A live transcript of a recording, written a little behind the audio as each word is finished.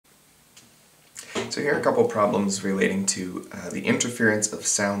So here are a couple problems relating to the interference of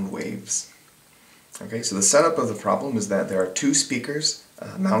sound waves. Okay, so the setup of the problem is that there are two speakers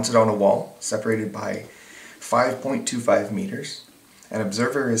mounted on a wall, separated by 5.25 meters. An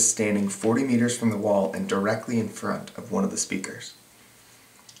observer is standing 40 meters from the wall and directly in front of one of the speakers.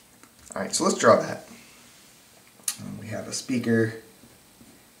 Alright, so let's draw that. We have a speaker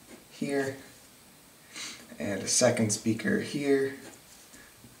here and a second speaker here.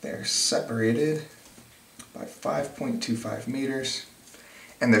 They're separated by 5.25 meters,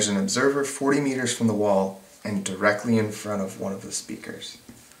 and there's an observer 40 meters from the wall and directly in front of one of the speakers.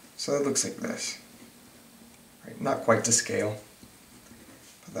 So it looks like this. Right, not quite to scale,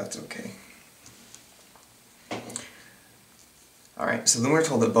 but that's okay. Alright, so then we're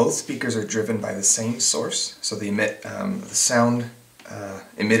told that both speakers are driven by the same source, so the sound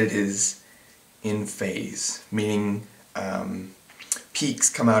emitted is in phase, meaning peaks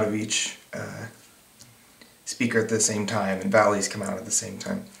come out of each speaker at the same time and valleys come out at the same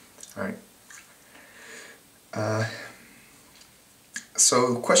time. Alright.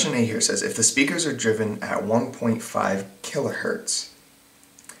 So question A here says, if the speakers are driven at 1.5 kilohertz,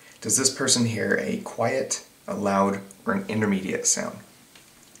 does this person hear a quiet, a loud, or an intermediate sound?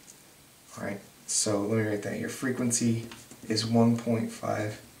 Alright, so let me write that here. Frequency is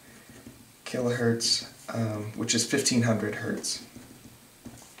 1.5 kilohertz, which is 1500 hertz.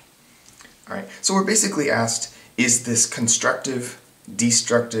 Alright, so we're basically asked, is this constructive,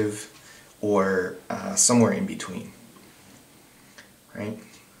 destructive, or somewhere in between? Right?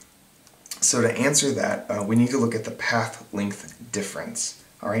 So to answer that, we need to look at the path length difference.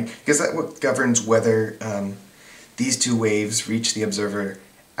 Alright, because that's what governs whether these two waves reach the observer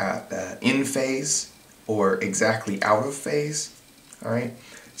at in phase or exactly out of phase. Alright,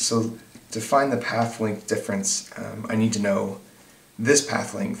 so to find the path length difference, I need to know this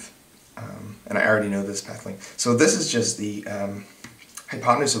path length, and I already know this path length. So this is just the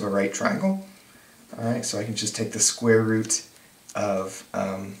hypotenuse of a right triangle. Alright, so I can just take the square root of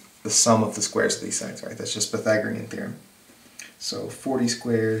the sum of the squares of these sides. Right, that's just Pythagorean theorem. So 40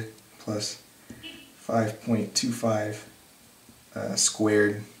 squared plus 5.25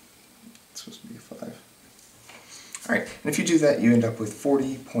 squared, it's supposed to be 5. Alright, and if you do that, you end up with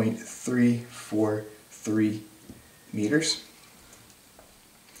 40.343 meters.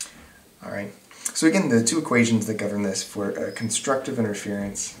 Alright, so again, the two equations that govern this for constructive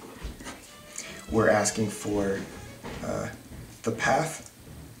interference, we're asking for the path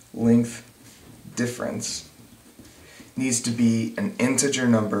length difference needs to be an integer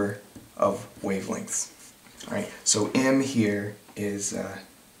number of wavelengths. Alright, so m here is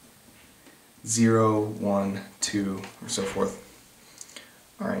 0, 1, 2, or so forth.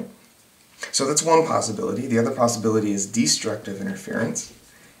 Alright, so that's one possibility. The other possibility is destructive interference,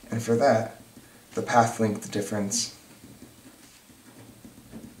 and for that, the path length difference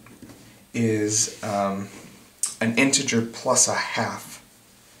is an integer plus a half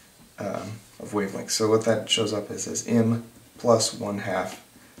of wavelength. So what that shows up as m plus 1/2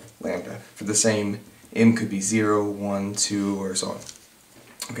 lambda. For the same, m could be 0, 1, 2, or so on.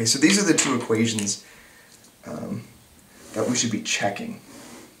 Okay, so these are the two equations that we should be checking.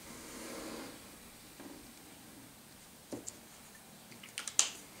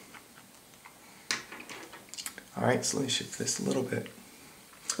 Alright, so let me shift this a little bit.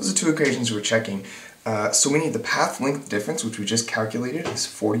 Those are two equations we're checking. So we need the path length difference, which we just calculated, is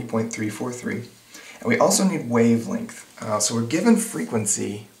 40.343. And we also need wavelength. So we're given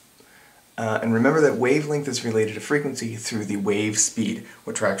frequency, and remember that wavelength is related to frequency through the wave speed,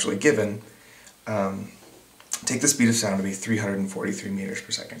 which we're actually given. Take the speed of sound to be 343 meters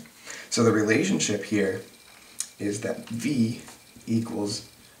per second. So the relationship here is that v equals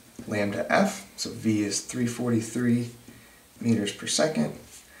lambda f. So v is 343 meters per second.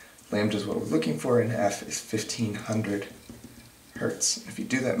 Lambda is what we're looking for, and f is 1500 hertz. If you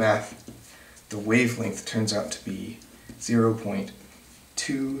do that math, the wavelength turns out to be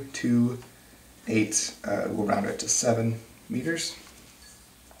 0.228, we'll round it to 7 meters.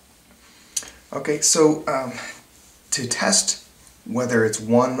 Okay, so to test whether it's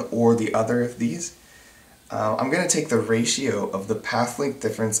one or the other of these, I'm going to take the ratio of the path length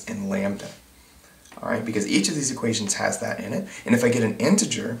difference in lambda. Alright, because each of these equations has that in it, and if I get an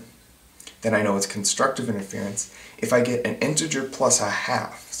integer, then I know it's constructive interference. If I get an integer plus a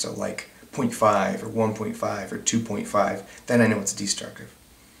half, so like 0.5 or 1.5 or 2.5, then I know it's destructive.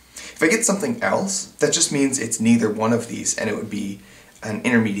 If I get something else, that just means it's neither one of these, and it would be an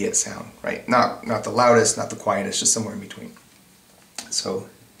intermediate sound, right? Not the loudest, not the quietest, just somewhere in between. So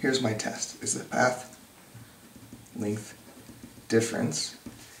here's my test. Is the path length difference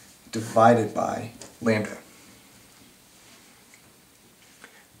divided by lambda.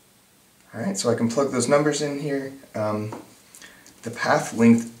 Alright, so I can plug those numbers in here. The path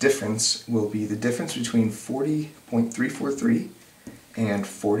length difference will be the difference between 40.343 and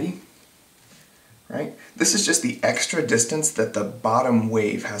 40. Right? This is just the extra distance that the bottom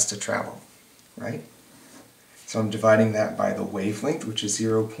wave has to travel. Right? So I'm dividing that by the wavelength, which is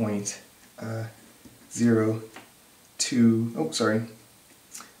 0.02, oh sorry,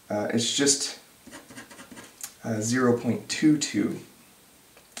 it's just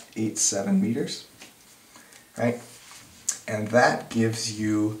 0.2287 meters, right? And that gives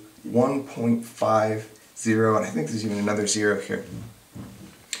you 1.50, and I think there's even another 0 here.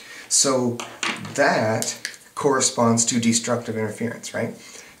 So that corresponds to destructive interference, right?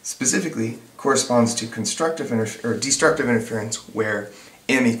 Specifically corresponds to destructive interference where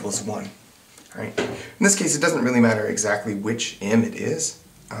m equals 1. Right? In this case, it doesn't really matter exactly which m it is.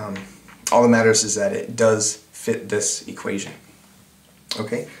 All that matters is that it does fit this equation.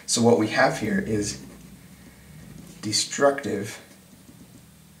 Okay, so what we have here is destructive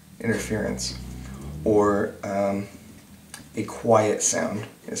interference, or a quiet sound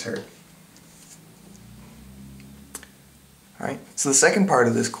is heard. Alright, so the second part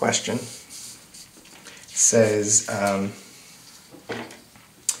of this question says,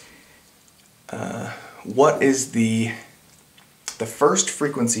 what is the first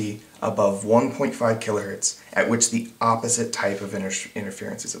frequency above 1.5 kilohertz at which the opposite type of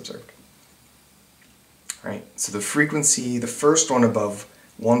interference is observed? Right, so the frequency, the first one above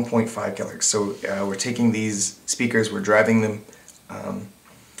 1.5 kilohertz. So we're taking these speakers, we're driving them of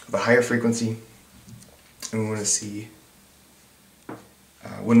a higher frequency, and we want to see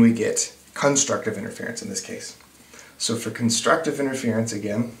when we get constructive interference in this case. So for constructive interference,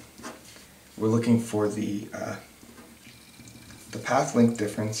 again, we're looking for the path length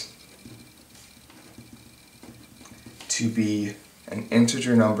difference to be an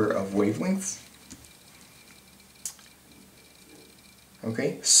integer number of wavelengths.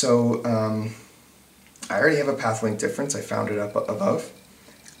 Okay, so I already have a path length difference. I found it up above.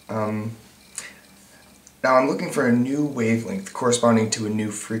 Now I'm looking for a new wavelength corresponding to a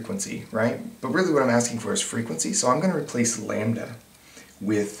new frequency, right? But really what I'm asking for is frequency, so I'm going to replace lambda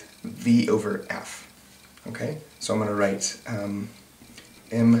with v over f. Okay, so I'm going to write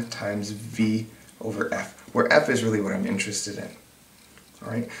m times v over f, where f is really what I'm interested in.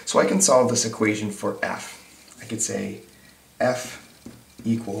 Alright, so I can solve this equation for f. I could say f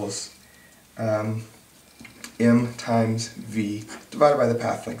equals m times v divided by the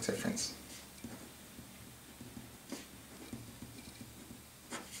path length difference.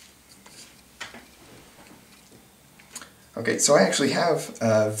 Okay, so I actually have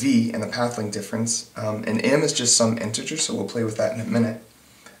v and the path length difference, and m is just some integer, so we'll play with that in a minute.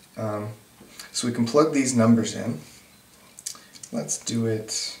 So we can plug these numbers in. Let's do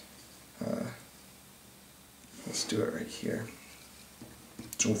it right here.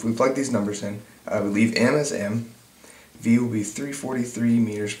 So if we plug these numbers in, we leave m as m, v will be 343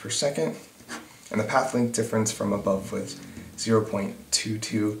 meters per second, and the path length difference from above was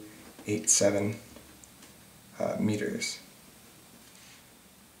 0.2287 meters.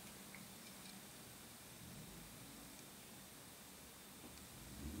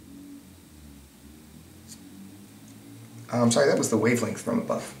 Sorry, that was the wavelength from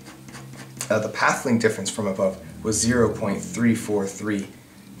above. The path length difference from above was 0.343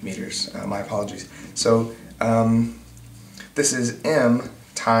 meters. My apologies. So this is m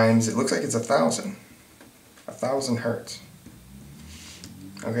times, it looks like it's 1,000 hertz.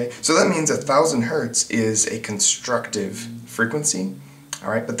 Okay, so that means 1,000 hertz is a constructive frequency, all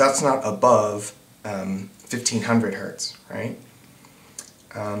right, but that's not above 1,500 hertz, right?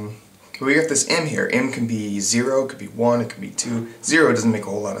 But we got this m here. M can be 0, it could be 1, it could be 2. 0 doesn't make a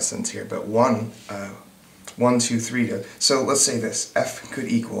whole lot of sense here, but 1, 2, 3 does. So let's say this, f could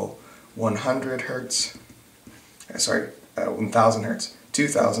equal 100 hertz, 1,000 hertz,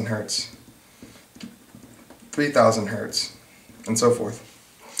 2,000 hertz, 3,000 hertz, and so forth.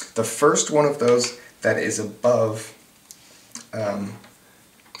 The first one of those that is above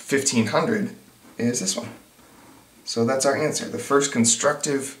 1,500 is this one. So that's our answer. The first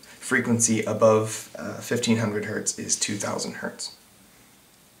constructive frequency above 1,500 hertz is 2,000 hertz.